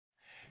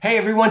Hey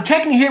everyone,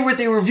 Techne here with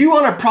a review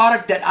on a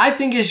product that I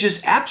think is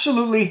just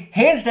absolutely,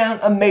 hands down,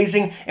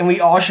 amazing, and we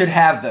all should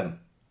have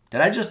them.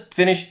 Did I just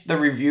finish the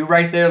review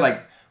right there?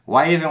 Like,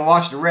 why even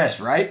watch the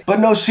rest, right? But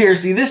no,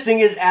 seriously, this thing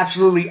is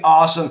absolutely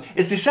awesome.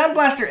 It's the Sound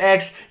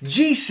BlasterX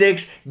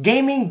G6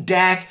 Gaming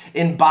DAC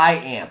in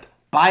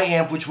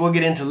Bi-Amp, which we'll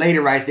get into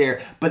later right there.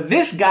 But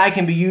this guy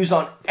can be used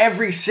on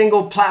every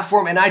single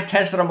platform, and I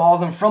tested them all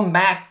of them, from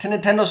Mac to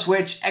Nintendo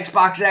Switch,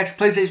 Xbox X,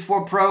 PlayStation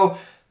 4 Pro,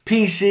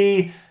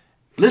 PC,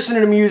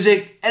 listening to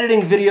music,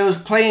 editing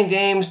videos, playing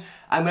games.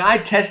 I mean, I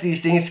test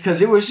these things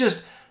because it was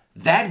just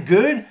that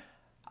good.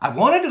 I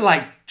wanted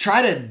to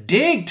try to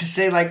dig to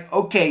say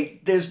okay,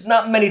 there's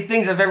not many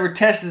things I've ever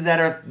tested that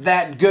are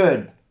that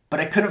good, but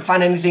I couldn't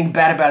find anything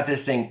bad about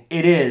this thing.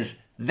 It is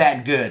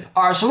that good.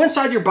 All right, so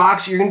inside your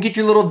box, you're gonna get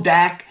your little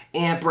DAC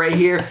amp right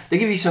here. They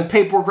give you some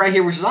paperwork right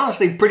here, which is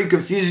honestly pretty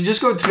confusing.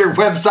 Just go to their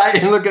website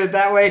and look at it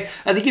that way.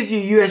 They give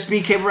you a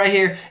USB cable right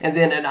here and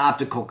then an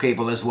optical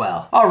cable as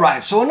well. All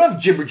right, so enough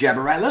jibber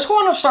jabber, right? Let's go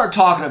on and start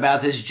talking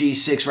about this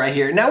G6 right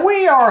here. Now,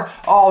 we are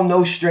all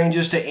no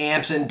strangers to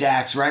amps and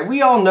DACs, right?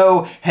 We all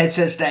know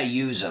headsets that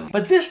use them,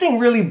 but this thing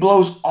really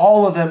blows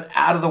all of them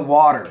out of the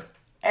water.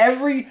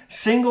 Every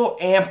single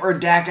amp or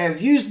DAC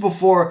I've used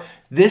before,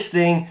 this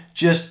thing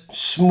just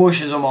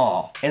smushes them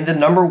all. And the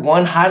number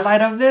one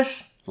highlight of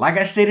this, like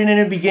I stated in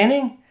the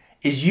beginning,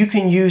 is you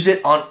can use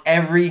it on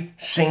every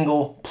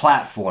single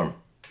platform.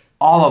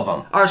 All of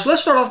them. All right, so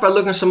let's start off by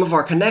looking at some of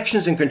our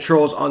connections and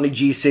controls on the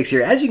G6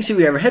 here. As you can see,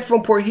 we have a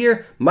headphone port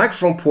here,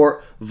 microphone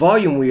port,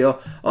 volume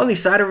wheel. On the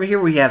side over here,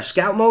 we have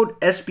scout mode,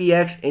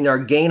 SPX, and our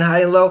gain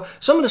high and low.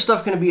 Some of the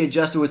stuff can be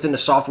adjusted within the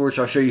software, which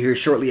I'll show you here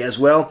shortly as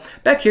well.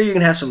 Back here, you're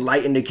gonna have some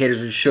light indicators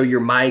which show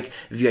your mic,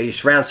 if you got your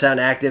surround sound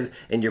active,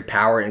 and your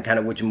power, and kind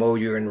of which mode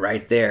you're in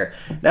right there.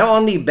 Now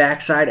on the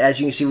back side, as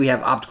you can see, we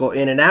have optical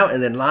in and out,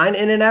 and then line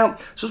in and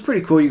out. So it's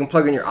pretty cool. You can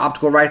plug in your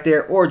optical right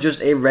there, or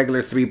just a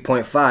regular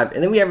 3.5.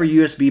 And then we have our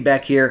USB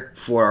back here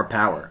for our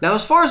power. Now,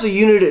 as far as the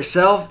unit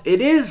itself,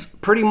 it is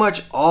pretty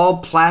much all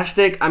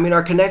plastic. I mean,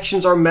 our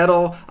connections are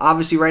metal,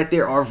 obviously right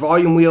there. Our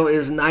volume wheel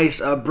is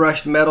nice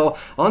brushed metal.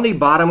 On the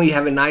bottom, we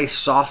have a nice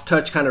soft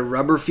touch kind of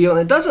rubber feel, and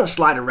it doesn't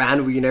slide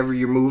around whenever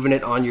you're moving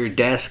it on your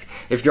desk.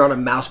 If you're on a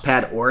mouse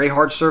pad or a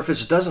hard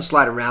surface, it doesn't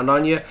slide around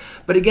on you.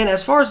 But again,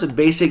 as far as the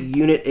basic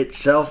unit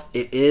itself,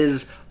 it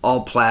is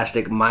all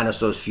plastic minus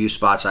those few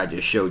spots I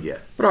just showed you.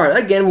 But all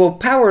right, again, we'll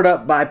power it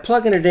up by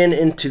plugging it in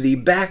into the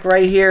back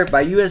right here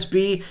by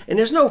USB, and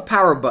there's no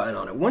power button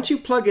on it. Once you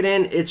plug it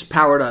in, it's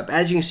powered up.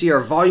 As you can see,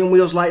 our volume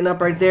wheels lighting up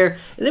right there,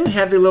 and then we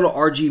have the little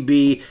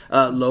RGB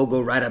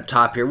logo right up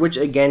top here, which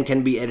again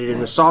can be edited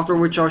in the software,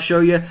 which I'll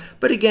show you.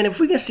 But again, if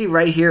we can see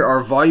right here,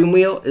 our volume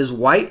wheel is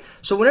white,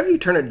 so whenever you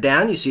turn it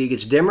down, you see it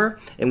gets dimmer,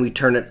 and we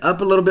turn it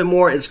up a little bit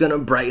more, it's gonna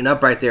brighten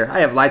up right there. I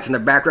have lights in the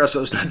background,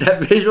 so it's not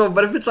that visual,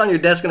 but if it's on your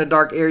desk in a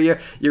dark area,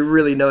 you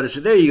really notice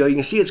it. There you go. You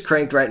can see it's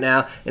cranked right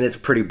now, and it's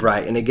pretty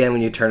bright. And again,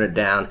 when you turn it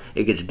down,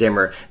 it gets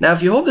dimmer. Now,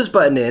 if you hold this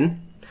button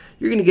in,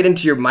 you're going to get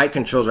into your mic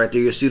controls right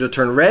there. You'll see it'll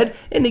turn red.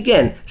 And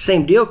again,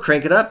 same deal.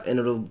 Crank it up, and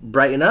it'll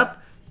brighten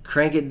up.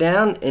 Crank it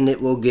down, and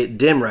it will get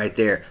dim right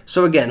there.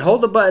 So again,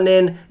 hold the button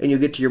in, and you'll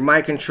get to your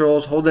mic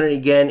controls. Hold it in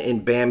again,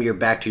 and bam, you're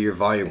back to your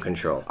volume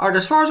control. All right,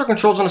 as far as our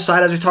controls on the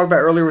side, as we talked about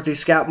earlier with the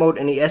scout mode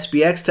and the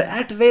SPX, to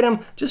activate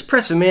them, just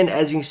press them in.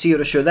 As you can see,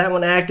 it'll show that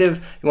one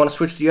active. You want to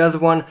switch to the other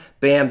one,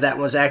 bam, that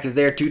one's active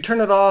there. To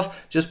turn it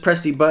off, just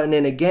press the button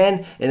in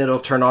again, and it'll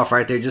turn off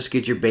right there. Just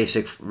get your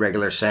basic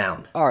regular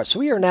sound. All right, so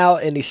we are now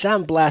in the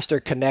Sound Blaster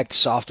Connect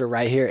software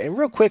right here. And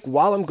real quick,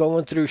 while I'm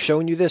going through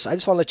showing you this, I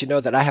just want to let you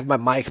know that I have my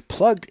mic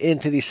plugged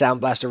into the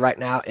Sound Blaster right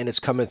now, and it's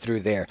coming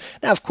through there.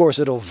 Now, of course,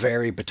 it'll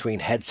vary between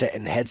headset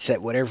and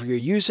headset, whatever you're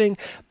using.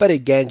 But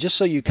again, just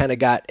so you kind of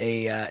got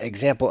a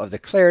example of the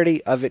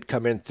clarity of it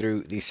coming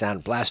through the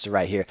Sound Blaster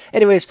right here.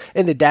 Anyways,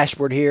 in the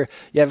dashboard here,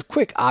 you have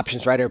quick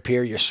options right up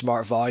here, your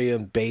smart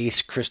volume,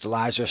 bass,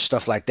 crystallizer,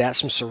 stuff like that,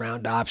 some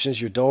surround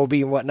options, your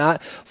Dolby and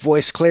whatnot,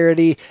 voice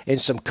clarity, and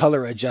some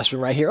color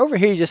adjustment right here. Over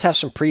here, you just have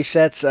some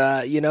presets.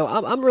 You know,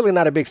 I'm really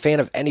not a big fan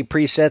of any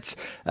presets,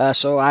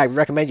 so I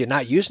recommend you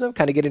not using them.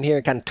 Kind of get in here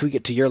and kind of tweak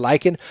it to your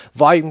liking.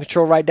 Volume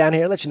control right down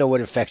here, let you know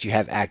what effects you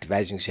have active.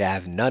 As you can see, I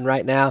have none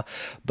right now.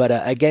 But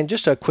again,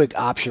 just a quick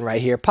option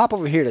right here. Pop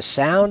over here to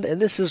sound,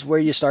 and this is where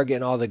you start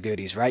getting all the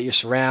goodies, right? Your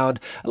surround,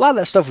 a lot of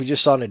that stuff we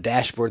just saw on the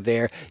dashboard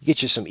there. You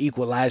get you some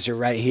equalizer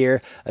right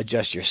here,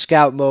 adjust your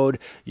scout mode,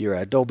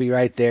 your Dolby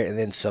right there, and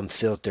then some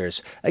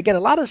filters. Again, a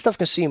lot of the stuff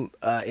can seem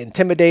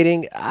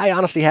intimidating. I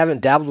honestly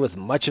haven't dabbled with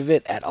much of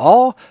it at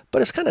all,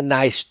 but it's kind of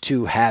nice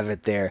to have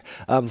it there.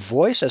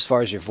 Voice, as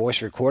far as your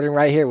voice recording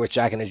right here, which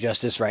I can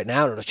adjust this right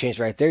now. It'll change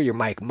right there. Your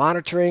mic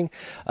monitoring,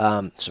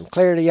 some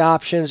clarity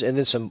options, and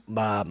then some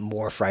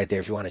morph right there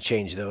if you want to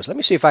change those. Let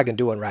me see if I can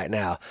do one right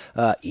now.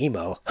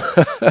 Emo.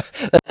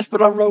 Let's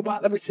put on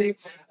robot. Let me see.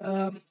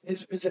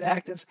 Is it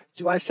active?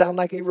 Do I sound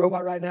like a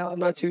robot right now? I'm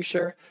not too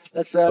sure.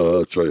 Let's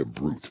try a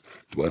brute.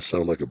 Do I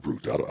sound like a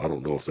brute? I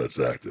don't know if that's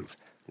active.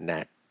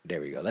 Nah. There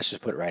we go. Let's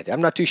just put it right there.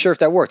 I'm not too sure if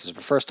that worked. It's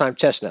my first time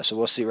testing that, so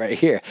we'll see right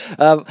here.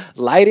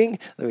 Lighting.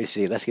 Let me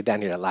see. Let's get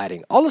down here to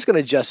lighting. All it's going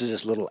to adjust is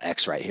this little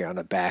X right here on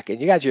the back.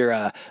 And you got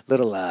your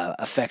little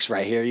effects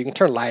right here. You can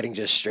turn lighting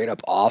just straight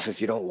up off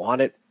if you don't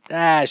want it.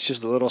 It's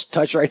just a little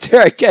touch right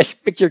there. I guess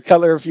pick your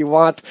color if you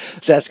want.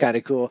 So that's kind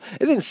of cool.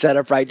 And then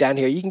setup right down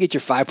here. You can get your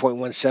 5.1,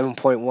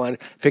 7.1,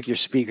 pick your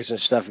speakers and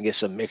stuff and get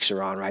some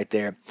mixer on right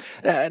there.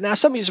 Now,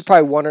 some of you are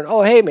probably wondering,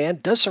 oh, hey,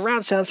 man, does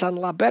surround sound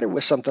a lot better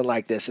with something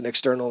like this, an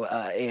external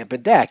amp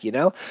and DAC, you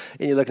know?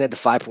 And you're looking at the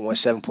 5.1,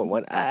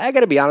 7.1. I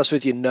got to be honest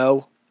with you,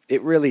 no,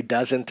 it really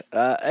doesn't.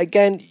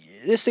 Again,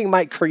 this thing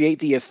might create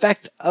the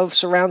effect of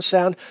surround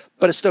sound,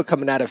 but it's still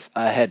coming out of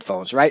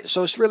headphones, right?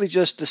 So it's really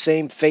just the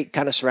same fake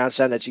kind of surround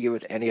sound that you get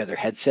with any other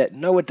headset.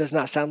 No, it does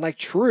not sound like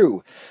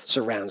true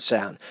surround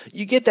sound.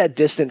 You get that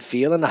distant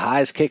feel and the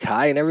highs kick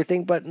high and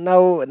everything, but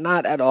no,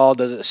 not at all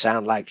does it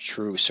sound like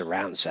true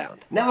surround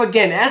sound. Now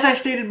again, as I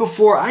stated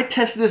before, I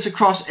tested this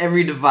across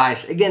every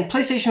device. Again,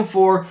 PlayStation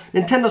 4,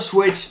 Nintendo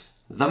Switch,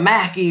 the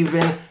Mac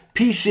even,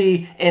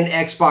 PC, and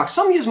Xbox.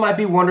 Some of you might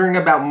be wondering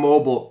about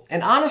mobile,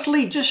 and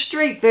honestly, just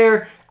straight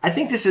there, I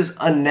think this is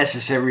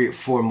unnecessary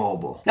for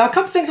mobile. Now, a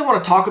couple things I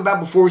want to talk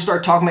about before we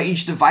start talking about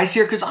each device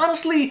here, because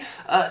honestly,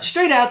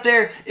 straight out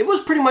there, it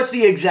was pretty much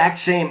the exact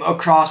same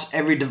across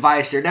every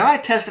device there. Now, I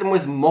tested them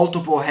with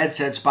multiple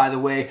headsets, by the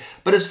way,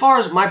 but as far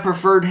as my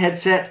preferred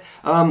headset,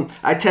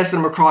 I tested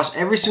them across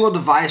every single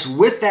device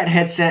with that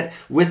headset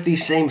with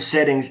these same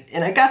settings,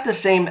 and I got the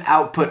same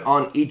output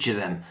on each of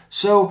them.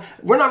 So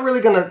we're not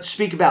really going to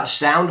speak about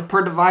sound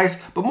per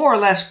device, but more or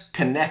less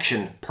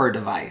connection per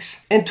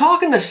device. And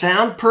talking to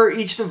sound per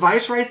each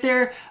device right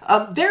there,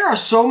 there are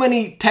so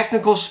many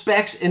technical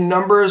specs and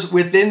numbers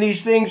within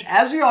these things.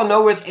 As we all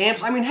know with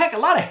amps, I mean, heck, a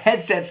lot of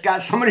headsets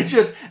got somebody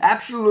just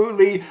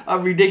absolutely a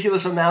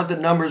ridiculous amount of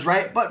numbers,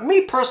 right? But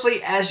me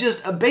personally, as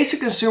just a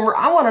basic consumer,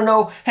 I want to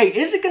know, hey,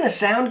 is it going to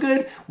sound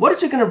good? What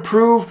is it going to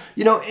prove?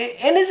 You know,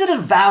 and is it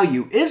a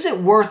value? Is it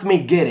worth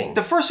me getting?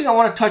 The first thing I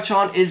want to touch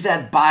on is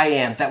that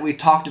bi-amp that we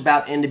talked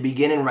about in the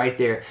beginning right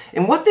there.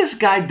 And what this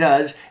guy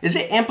does is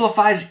it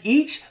amplifies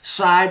each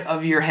side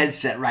of your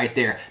headset right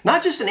there.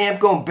 Not just an amp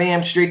going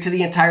bam straight to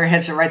the entire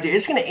headset right there.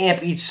 It's going to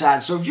amp each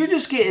side. So if you're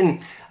just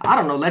getting, I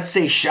don't know, let's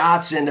say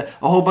shots and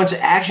a whole bunch of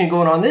action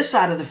going on this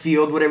side of the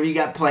field, whatever you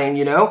got playing,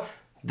 you know,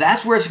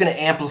 that's where it's going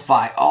to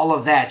amplify all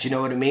of that, you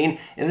know what I mean?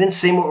 And then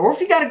same, or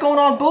if you got it going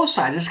on both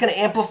sides, it's going to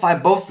amplify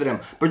both of them.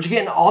 But you're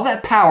getting all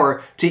that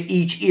power to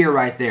each ear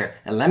right there.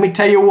 And let me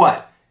tell you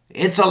what,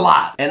 it's a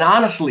lot. And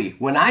honestly,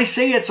 when I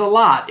say it's a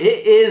lot,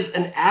 it is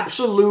an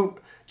absolute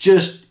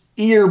just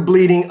ear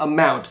bleeding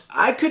amount.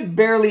 I could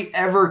barely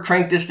ever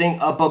crank this thing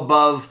up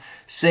above,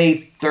 say,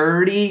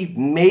 30,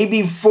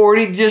 maybe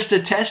 40 just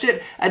to test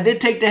it. I did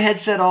take the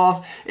headset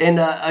off and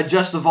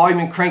adjust the volume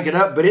and crank it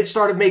up, but it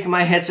started making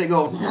my headset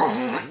go,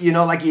 you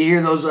know, like you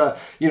hear those,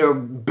 you know,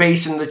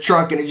 bass in the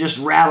trunk and it just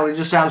rattles. It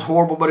just sounds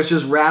horrible, but it's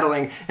just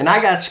rattling. And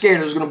I got scared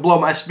it was going to blow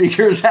my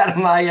speakers out of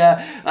my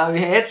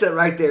headset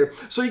right there.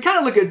 So you kind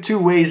of look at two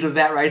ways of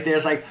that right there.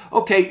 It's like,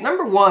 okay,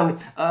 number one,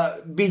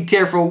 be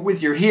careful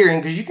with your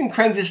hearing because you can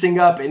crank this thing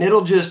up and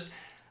it'll just,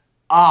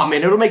 oh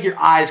man, it'll make your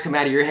eyes come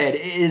out of your head.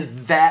 It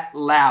is that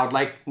loud,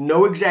 like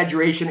no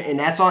exaggeration, and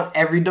that's on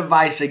every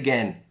device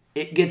again.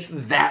 It gets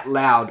that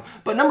loud.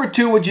 But number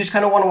two, what you just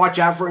kind of want to watch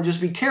out for and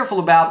just be careful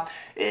about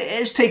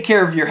is take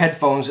care of your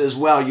headphones as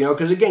well, you know,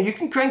 because again, you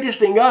can crank this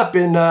thing up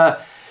and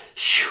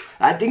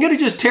I think it'll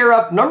just tear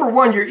up, number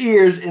one, your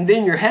ears, and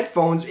then your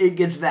headphones, it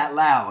gets that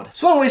loud.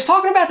 So anyways,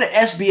 talking about the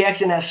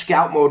SBX and that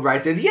scout mode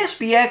right there. The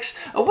SBX,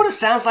 what it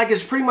sounds like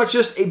is pretty much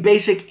just a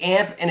basic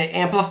amp, and it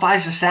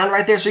amplifies the sound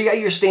right there. So you got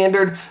your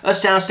standard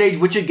sound stage,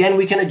 which again,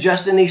 we can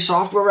adjust in the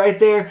software right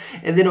there,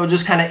 and then it'll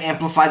just kind of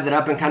amplify that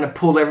up and kind of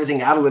pull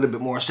everything out a little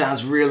bit more.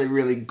 Sounds really,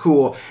 really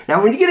cool.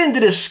 Now, when you get into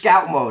the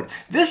scout mode,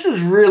 this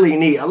is really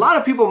neat. A lot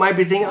of people might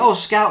be thinking, oh,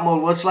 scout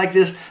mode, well, it's like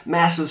this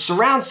massive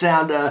surround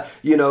sound,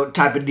 you know,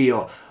 type of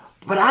deal.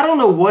 But I don't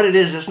know what it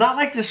is. It's not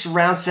like this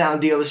surround sound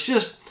deal. It's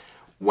just,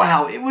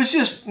 wow, it was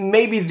just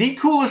maybe the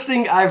coolest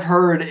thing I've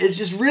heard. It's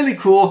just really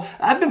cool.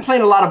 I've been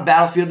playing a lot of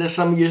Battlefield, as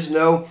some of you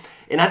know,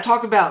 and I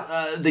talk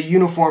about the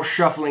uniform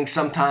shuffling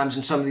sometimes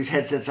in some of these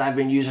headsets I've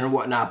been using and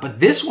whatnot.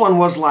 But this one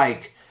was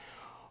like,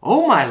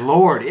 oh my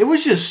Lord, it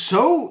was just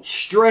so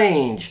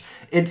strange.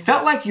 It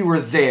felt like you were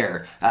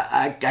there.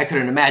 I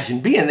couldn't imagine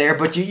being there,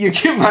 but you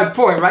get my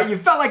point, right? You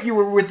felt like you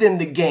were within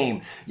the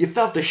game. You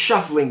felt the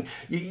shuffling.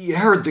 You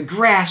heard the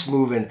grass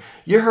moving.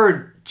 You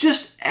heard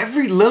just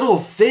every little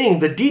thing,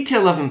 the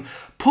detail of him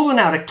pulling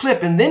out a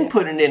clip and then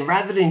putting it in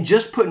rather than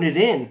just putting it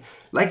in.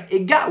 Like,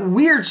 it got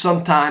weird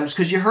sometimes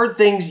because you heard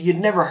things you'd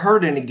never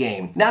heard in a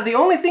game. Now, the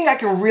only thing I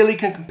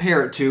can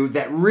compare it to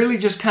that really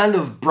just kind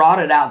of brought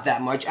it out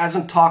that much, as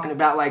I'm talking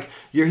about, like,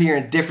 you're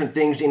hearing different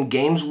things in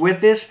games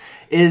with this,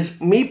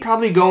 is me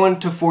probably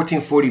going to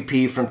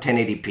 1440p from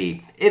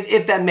 1080p,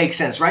 if that makes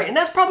sense, right? And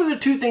that's probably the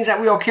two things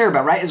that we all care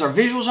about, right? Is our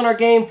visuals in our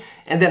game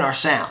and then our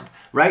sound,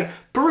 right?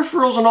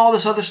 Peripherals and all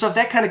this other stuff,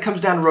 that kind of comes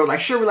down the road.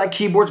 Like, sure, we like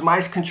keyboards,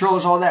 mice,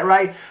 controllers, all that,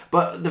 right?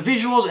 But the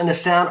visuals and the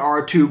sound are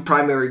our two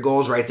primary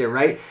goals right there,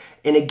 right?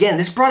 And again,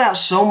 this brought out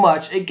so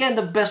much. Again,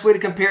 the best way to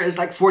compare is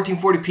like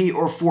 1440p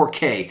or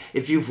 4K.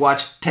 If you've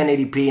watched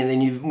 1080p and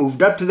then you've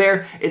moved up to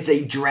there, it's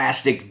a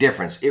drastic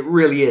difference. It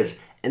really is.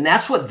 And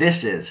that's what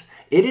this is.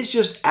 It is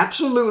just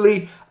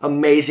absolutely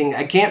amazing.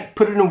 I can't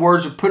put it in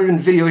words or put it in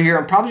video here.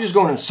 I'm probably just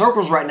going in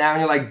circles right now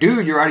and you're like,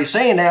 dude, you're already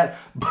saying that.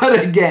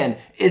 But again,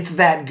 it's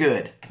that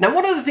good. Now,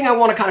 one other thing I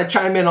want to kind of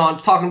chime in on,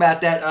 talking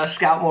about that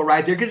scout mode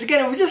right there, because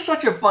again, it was just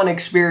such a fun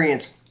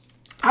experience.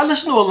 I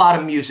listen to a lot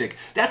of music.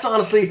 That's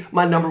honestly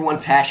my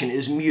 #1 passion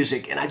is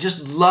music. And I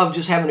just love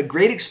just having a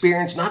great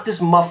experience, not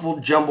this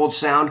muffled, jumbled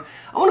sound.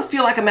 I want to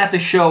feel like I'm at the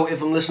show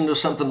if I'm listening to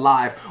something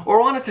live,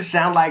 or I want it to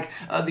sound like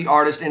the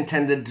artist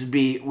intended to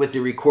be with the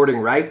recording,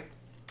 right?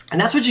 And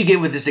that's what you get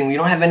with this thing. You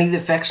don't have any of the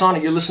effects on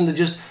it. You're listening to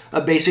just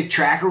a basic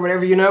track or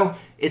whatever, you know.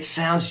 It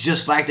sounds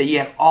just like that. You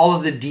have all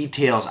of the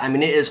details. I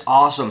mean, it is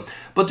awesome.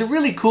 But the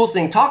really cool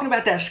thing, talking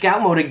about that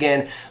scout mode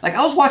again, like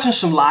I was watching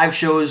some live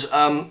shows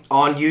on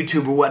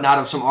YouTube or whatnot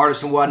of some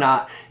artists and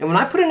whatnot. And when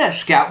I put in that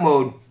scout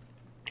mode,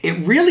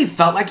 it really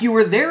felt like you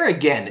were there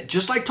again.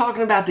 Just like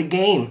talking about the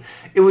game.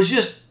 It was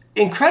just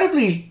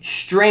incredibly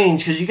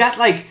strange because you got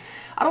like,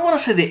 I don't want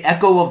to say the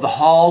echo of the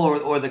hall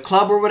or the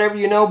club or whatever,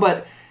 you know,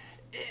 but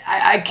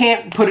I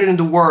can't put it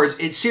into words.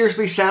 It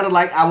seriously sounded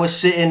like I was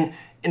sitting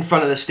in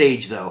front of the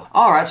stage though.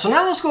 Alright, so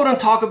now let's go ahead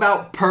and talk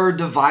about per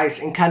device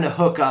and kind of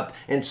hook up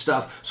and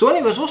stuff. So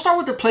anyways, we'll start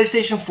with the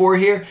PlayStation 4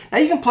 here. Now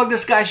you can plug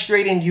this guy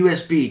straight in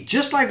USB,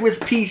 just like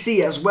with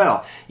PC as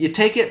well. You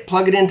take it,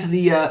 plug it into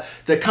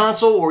the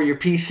console or your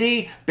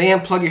PC, bam,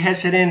 plug your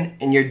headset in,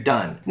 and you're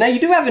done. Now you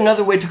do have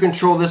another way to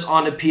control this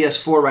on the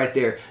PS4 right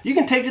there. You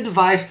can take the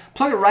device,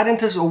 plug it right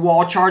into a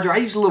wall charger. I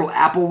use a little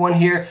Apple one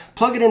here,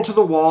 plug it into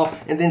the wall,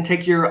 and then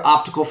take your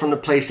optical from the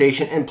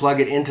PlayStation and plug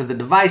it into the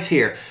device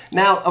here.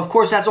 Now, of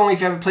course, that's only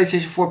if you have a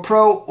PlayStation 4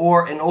 Pro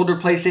or an older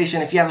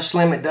PlayStation. If you have a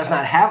Slim, it does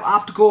not have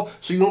optical,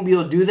 so you won't be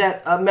able to do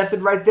that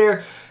method right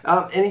there.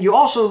 And you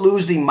also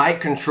lose the mic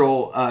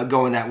control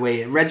going that way.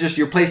 Your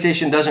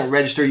PlayStation doesn't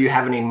register you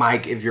having a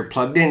mic if you're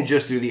plugged in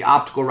just through the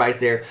optical right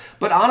there.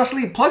 But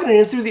honestly, plugging it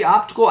in through the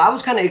optical, I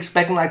was kind of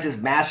expecting like this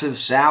massive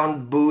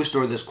sound boost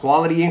or this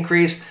quality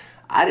increase.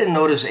 I didn't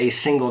notice a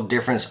single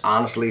difference,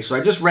 honestly, so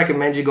I just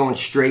recommend you going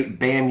straight,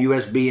 bam,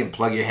 USB, and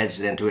plug your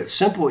headset into it.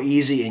 Simple,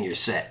 easy, and you're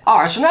set.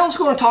 Alright, so now let's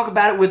go and talk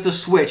about it with the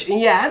Switch. And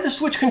yeah, I have the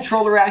Switch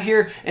controller out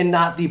here and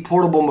not the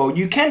portable mode.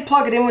 You can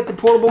plug it in with the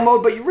portable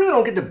mode, but you really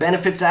don't get the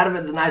benefits out of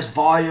it, the nice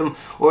volume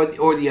or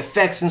the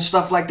effects and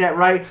stuff like that,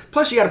 right?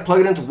 Plus, you got to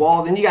plug it into the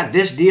wall, then you got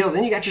this deal,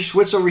 then you got your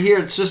Switch over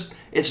here.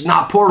 It's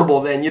not portable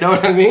then, you know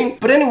what I mean?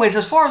 But anyways,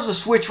 as far as the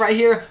Switch right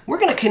here, we're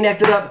gonna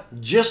connect it up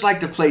just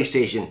like the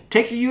PlayStation.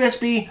 Take your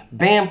USB,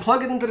 bam,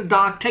 plug it into the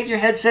dock, take your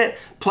headset,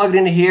 plug it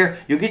into here.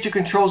 You'll get your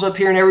controls up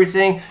here and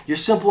everything, your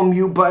simple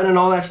mute button and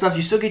all that stuff.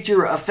 You still get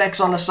your effects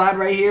on the side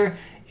right here.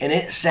 And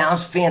it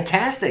sounds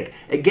fantastic.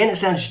 Again, it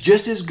sounds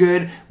just as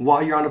good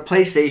while you're on the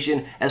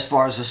PlayStation as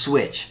far as the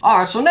Switch.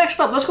 Alright, so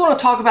next up, let's go and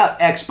talk about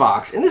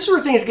Xbox. And this is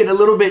where things get a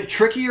little bit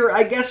trickier,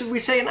 I guess if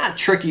we say. Not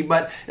tricky,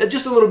 but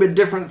just a little bit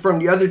different from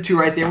the other two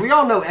right there. We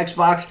all know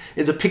Xbox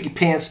is a picky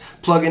pants,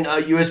 plug-in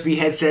USB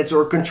headsets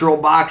or control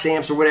box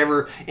amps or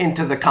whatever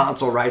into the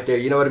console right there,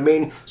 you know what I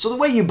mean? So the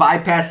way you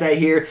bypass that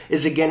here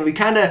is, again, we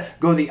kind of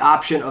go the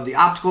option of the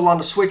optical on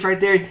the Switch right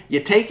there.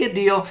 You take a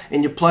deal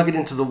and you plug it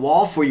into the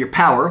wall for your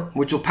power,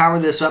 which will power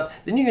this up.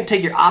 Then you can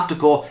take your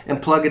optical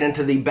and plug it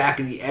into the back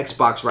of the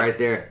Xbox right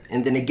there.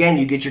 And then again,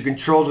 you get your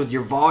controls with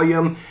your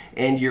volume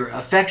and your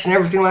effects and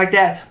everything like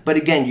that. But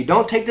again, you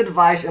don't take the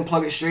device and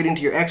plug it straight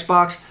into your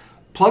Xbox.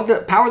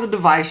 Power the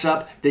device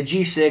up, the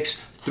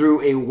G6,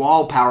 through a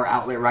wall power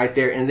outlet right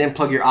there, and then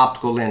plug your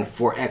optical in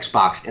for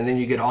Xbox, and then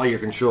you get all your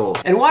controls.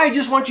 And why I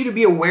just want you to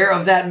be aware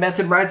of that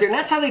method right there, and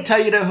that's how they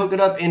tell you to hook it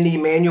up in the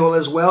manual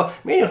as well.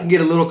 Manual can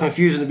get a little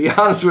confusing, to be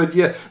honest with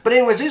you, but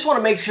anyways, I just want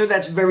to make sure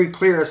that's very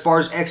clear as far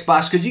as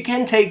Xbox, because you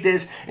can take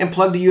this and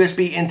plug the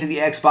USB into the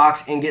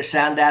Xbox and get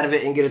sound out of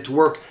it and get it to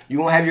work. You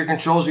won't have your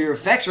controls or your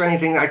effects or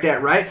anything like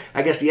that, right?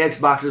 I guess the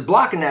Xbox is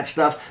blocking that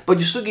stuff, but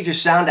you still get your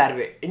sound out of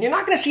it, and you're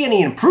not going to see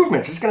any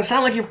improvements. It's going to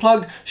sound like you're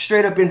plugged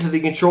straight up into the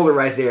controller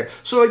right there.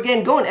 So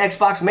again, go in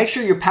Xbox, make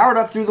sure you're powered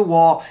up through the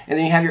wall, and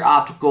then you have your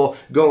optical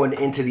going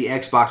into the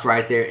Xbox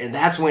right there, and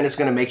that's when it's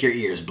going to make your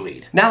ears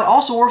bleed. Now, it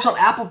also works on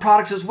Apple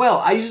products as well.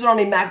 I use it on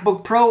a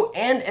MacBook Pro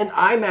and an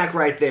iMac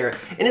right there,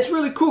 and it's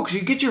really cool because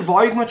you get your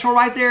volume control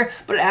right there,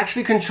 but it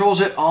actually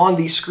controls it on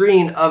the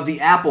screen of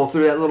the Apple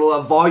through that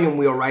little volume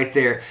wheel right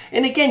there.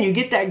 And again, you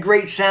get that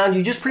great sound.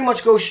 You just pretty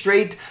much go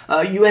straight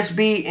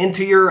USB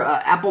into your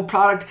Apple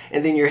product,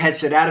 and then your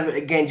headset out of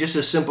it. Again, just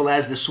as simple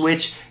as the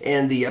Switch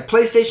and the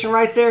PlayStation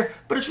right there.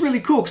 But it's really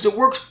cool because it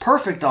works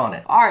perfect on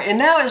it. Alright, and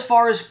now as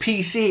far as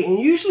PC, and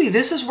usually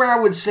this is where I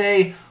would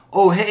say,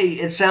 oh hey,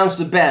 it sounds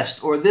the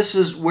best, or this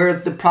is where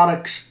the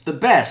product's the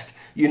best.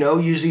 You know,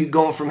 usually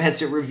going from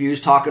headset reviews,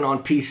 talking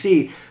on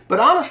PC. But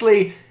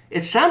honestly,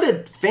 it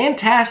sounded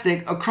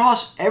fantastic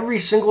across every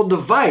single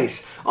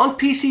device. On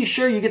PC,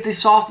 sure, you get the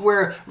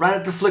software right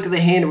at the flick of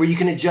the hand where you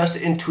can adjust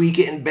it and tweak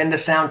it and bend the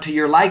sound to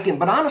your liking.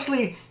 But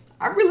honestly,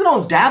 I really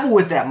don't dabble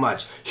with that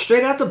much.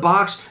 Straight out the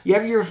box, you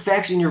have your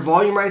effects and your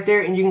volume right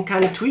there, and you can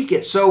kind of tweak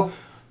it. So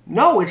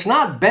no, it's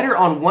not better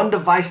on one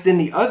device than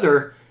the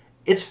other.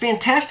 It's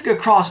fantastic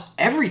across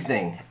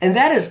everything. And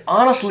that is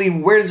honestly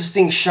where this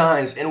thing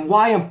shines and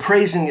why I'm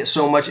praising it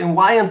so much and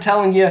why I'm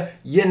telling you,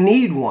 you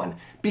need one.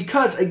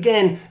 Because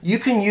again, you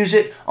can use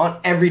it on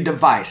every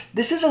device.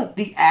 This isn't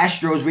the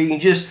Astros where you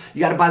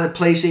gotta buy the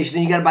PlayStation,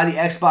 then you gotta buy the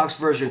Xbox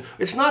version.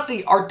 It's not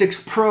the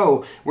Arctics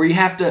Pro where you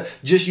have to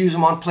just use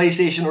them on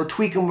PlayStation or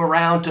tweak them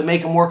around to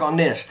make them work on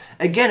this.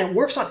 Again, it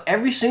works on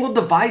every single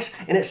device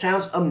and it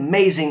sounds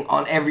amazing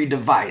on every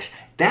device.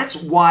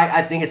 That's why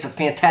I think it's a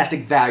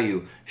fantastic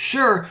value.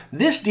 Sure,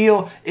 this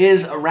deal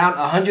is around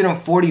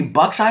 140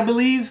 bucks, I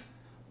believe,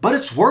 but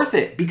it's worth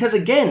it because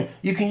again,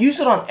 you can use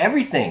it on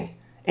everything.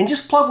 And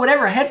just plug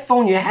whatever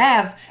headphone you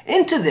have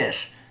into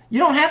this. You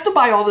don't have to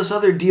buy all this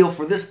other deal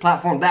for this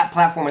platform, that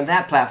platform, and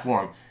that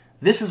platform.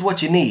 This is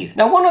what you need.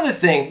 Now, one other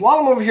thing, while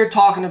I'm over here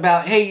talking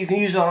about, hey, you can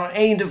use it on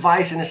any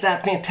device and it's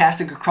that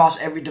fantastic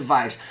across every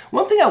device,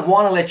 one thing I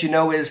want to let you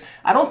know is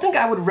I don't think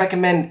I would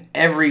recommend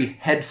every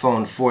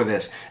headphone for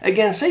this.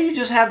 Again, say you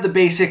just have the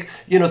basic,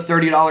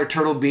 $30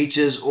 Turtle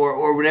Beaches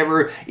or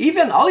whatever.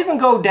 I'll even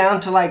go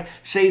down to like,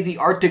 say, the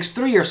Arctics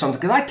 3 or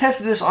something, because I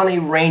tested this on a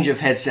range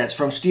of headsets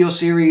from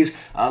SteelSeries,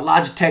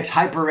 Logitech's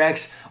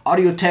HyperX,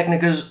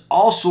 Audio-Technicas,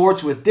 all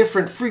sorts with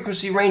different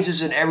frequency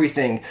ranges and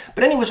everything.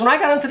 But anyways, when I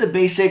got into the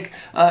basic,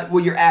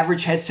 your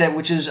average headset,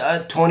 which is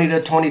 20 to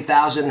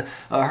 20,000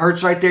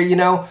 hertz right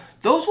there,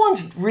 those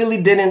ones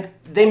really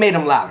they made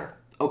them louder.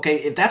 Okay,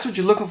 if that's what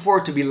you're looking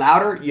for to be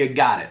louder, you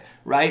got it,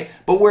 right?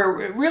 But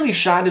where it really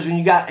shined is when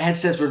you got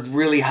headsets with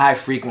really high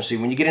frequency,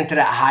 when you get into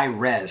that high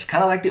res,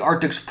 kind of like the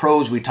Arctics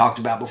Pros we talked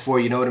about before,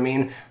 you know what I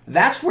mean?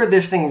 That's where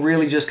this thing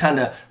really just kind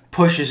of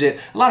pushes it.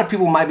 A lot of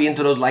people might be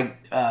into those like,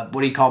 what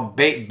do you call,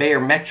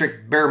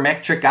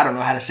 barometric, I don't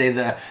know how to say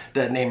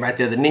the name right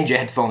there, the Ninja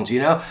headphones,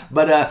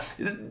 But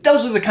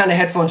those are the kind of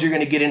headphones you're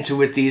going to get into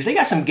with these. They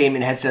got some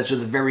gaming headsets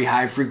with a very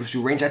high frequency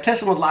range. I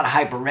tested them with a lot of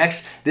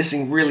HyperX. This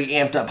thing really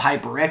amped up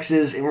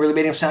HyperX's and really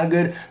made them sound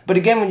good. But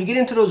again, when you get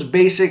into those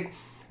basic,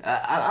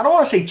 I don't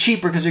want to say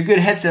cheaper because they're good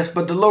headsets,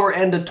 but the lower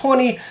end of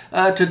 20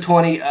 to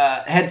 20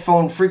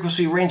 headphone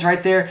frequency range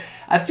right there,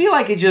 I feel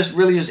like it just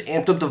really just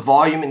amped up the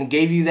volume and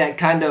gave you that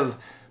kind of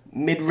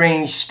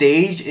mid-range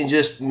stage and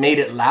just made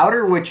it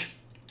louder, which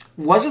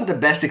wasn't the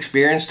best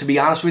experience, to be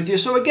honest with you.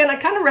 So again, I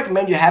kind of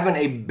recommend you having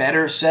a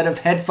better set of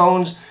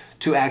headphones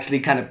to actually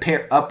kind of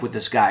pair up with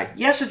this guy.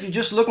 Yes, if you're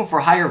just looking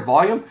for higher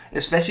volume,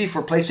 especially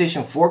for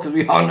PlayStation 4, because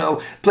we all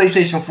know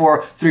PlayStation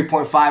 4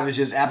 3.5 is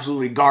just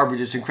absolutely garbage.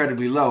 It's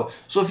incredibly low.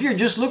 So if you're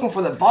just looking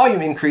for the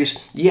volume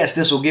increase, yes,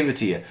 this will give it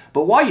to you.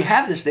 But while you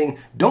have this thing,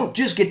 don't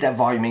just get that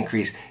volume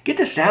increase. Get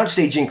the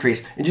soundstage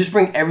increase and just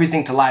bring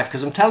everything to life,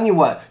 because I'm telling you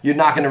what, you're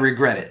not going to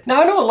regret it.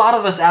 Now, I know a lot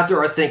of us out there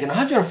are thinking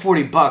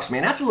 140 bucks,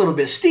 man, that's a little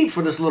bit steep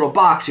for this little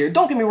box here.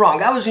 Don't get me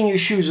wrong, I was in your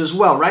shoes as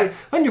well, right?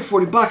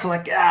 140 bucks, I'm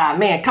like,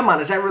 man, come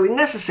on, is that really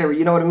necessary,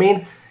 you know what I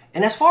mean?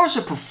 And as far as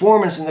the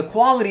performance and the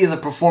quality of the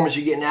performance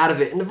you're getting out of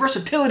it and the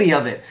versatility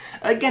of it,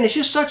 again, it's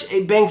just such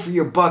a bang for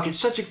your buck. It's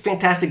such a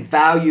fantastic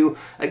value.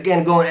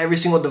 Again, going every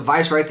single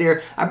device right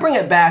there. I bring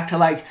it back to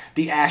like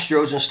the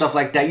Astros and stuff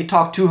like that. You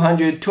talk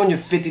 $200,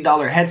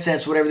 $250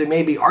 headsets, whatever they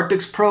may be.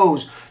 Arctics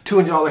Pros,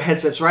 $200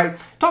 headsets, right?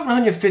 Talking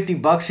 150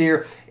 bucks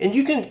here, and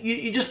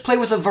you just play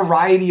with a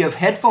variety of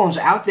headphones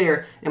out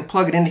there and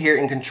plug it into here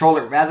and control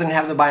it rather than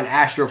having to buy an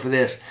Astro for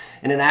this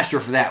and an Astro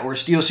for that, or a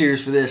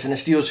SteelSeries for this and a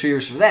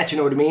SteelSeries for that, you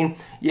know what I mean?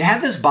 You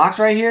have this box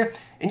right here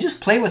and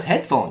just play with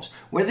headphones,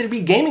 whether it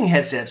be gaming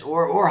headsets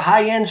or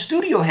high-end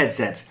studio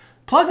headsets.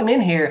 Plug them in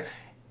here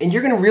and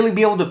you're going to really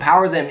be able to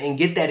power them and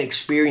get that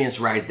experience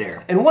right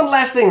there. And one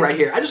last thing right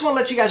here, I just want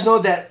to let you guys know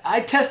that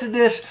I tested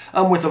this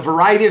with a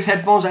variety of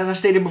headphones, as I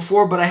stated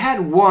before, but I had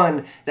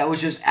one that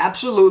was just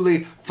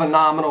absolutely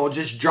phenomenal,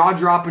 just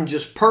jaw-dropping,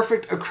 just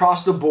perfect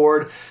across the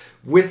board.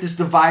 With this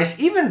device,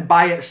 even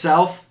by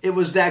itself, it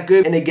was that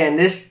good. And again,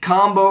 this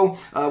combo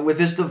with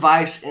this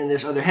device and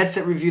this other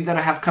headset review that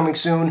I have coming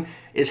soon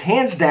is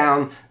hands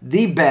down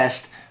the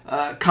best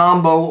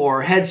combo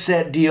or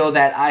headset deal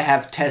that I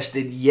have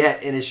tested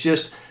yet. And it's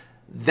just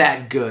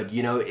that good,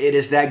 it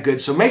is that good.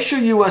 So make sure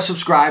you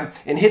subscribe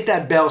and hit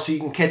that bell so you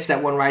can catch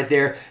that one right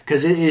there,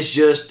 because it is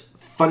just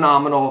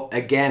phenomenal,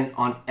 again,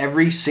 on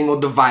every single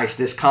device,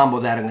 this combo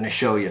that I'm going to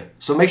show you.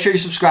 So make sure you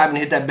subscribe and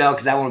hit that bell,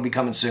 because that one will be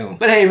coming soon.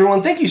 But hey,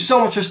 everyone, thank you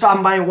so much for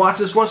stopping by and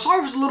watching this one. Sorry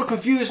if I was a little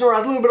confused or I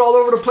was a little bit all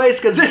over the place,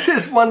 because this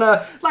is one,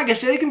 like I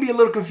said, it can be a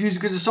little confusing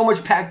because there's so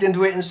much packed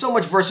into it and so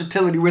much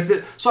versatility with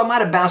it. So I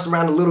might have bounced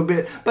around a little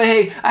bit. But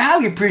hey, I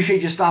highly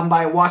appreciate you stopping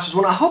by and watching this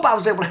one. I hope I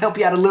was able to help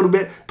you out a little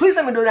bit. Please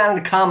let me know down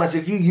in the comments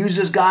if you use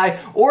this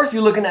guy, or if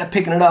you're looking at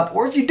picking it up,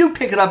 or if you do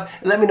pick it up,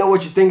 and let me know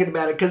what you're thinking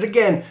about it. Because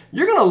again,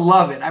 you're going to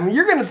love it. I mean,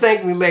 you're going to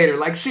thank me later.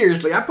 Like,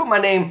 seriously, I put my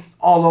name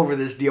all over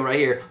this deal right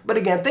here. But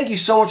again, thank you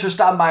so much for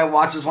stopping by and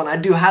watching this one. I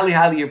do highly,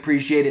 highly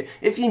appreciate it.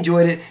 If you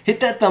enjoyed it, hit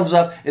that thumbs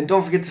up, and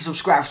don't forget to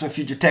subscribe for some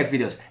future tech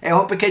videos. And I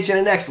hope to catch you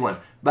in the next one.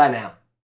 Bye now.